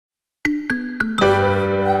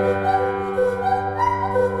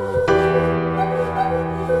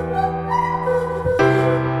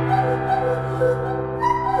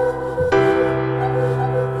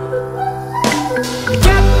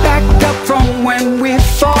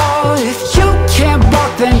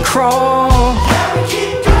crawl. Yeah, we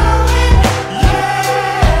keep going,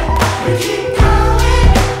 yeah. We keep going,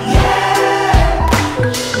 yeah.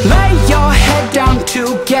 Lay your head down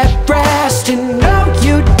to get rest and know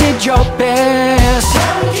you did your best.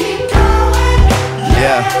 Yeah, we keep going,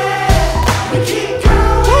 Yeah, we keep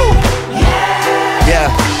going, yeah. yeah.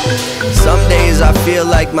 Some days I feel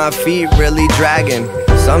like my feet really dragging.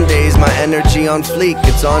 Some days my energy on fleek,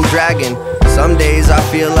 it's on dragon. Some days I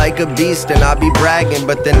feel like a beast and I be bragging.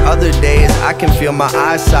 But then other days I can feel my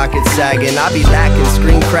eye socket sagging. I be lacking,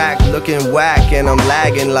 screen crack, looking whack, and I'm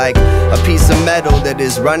lagging like a piece of metal that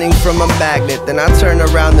is running from a magnet. Then I turn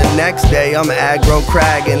around the next day, I'm aggro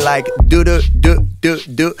cragging like do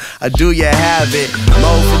you have it?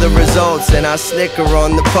 Mo for the results and I snicker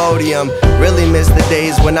on the podium. Really miss the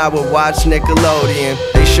days when I would watch Nickelodeon.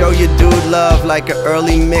 They show you dude love like an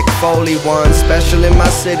early Mick Foley one. Special in my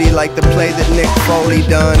city like the play that Nick Foley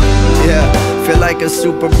done. Yeah, feel like a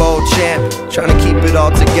Super Bowl champ, trying to keep it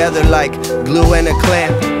all together like glue and a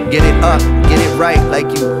clamp. Get it up, get it right like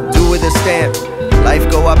you do with a stamp. Life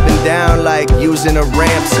go up and down like using a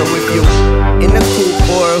ramp. So if you in a coupe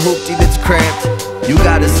or a hoopty that's cramped, you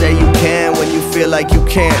gotta say you can when you feel like you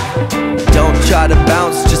can't. Don't try to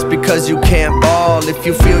bounce just because you can't ball. If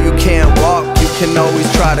you feel you can't walk, you can always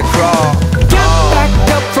try to crawl. Get back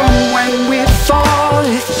up from when we fall.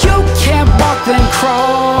 If you can't walk, then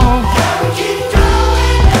crawl. Yeah, we keep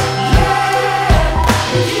going,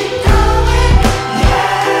 yeah. We keep going,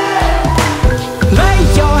 yeah. Lay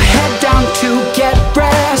your head down to get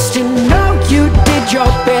rest and know you did your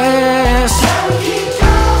best. Yeah, we keep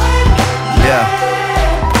going, Yeah,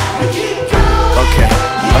 we keep going.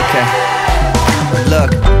 okay.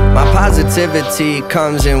 Look, my positivity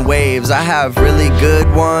comes in waves. I have really good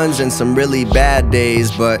ones and some really bad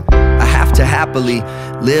days, but I have to happily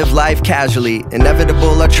live life casually.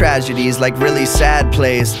 Inevitable are tragedies like really sad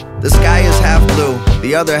plays. The sky is half blue,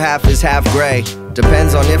 the other half is half gray.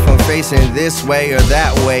 Depends on if I'm facing this way or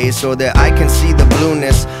that way, so that I can see the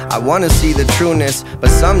blueness. I wanna see the trueness, but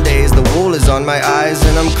some days the wool is on my eyes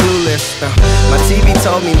and I'm clueless. My TV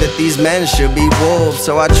told me that these men should be wolves,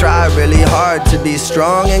 so I try really hard to be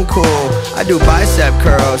strong and cool. I do bicep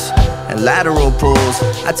curls and lateral pulls.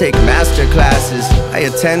 I take master classes, I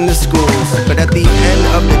attend the schools. But at the end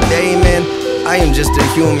of the day, man, I am just a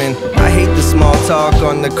human. I hate the small talk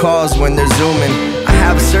on the calls when they're zooming. I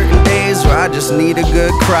have certain days where I just need a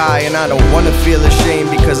good cry, and I don't wanna feel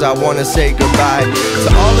ashamed because I wanna say goodbye to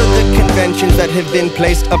all of the conventions that have been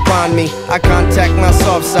placed upon me. I contact my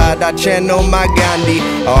soft side, I channel my Gandhi.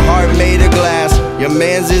 A heart made of glass, your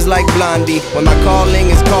man's is like Blondie. When my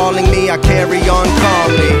calling is calling me, I carry on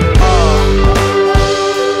calmly.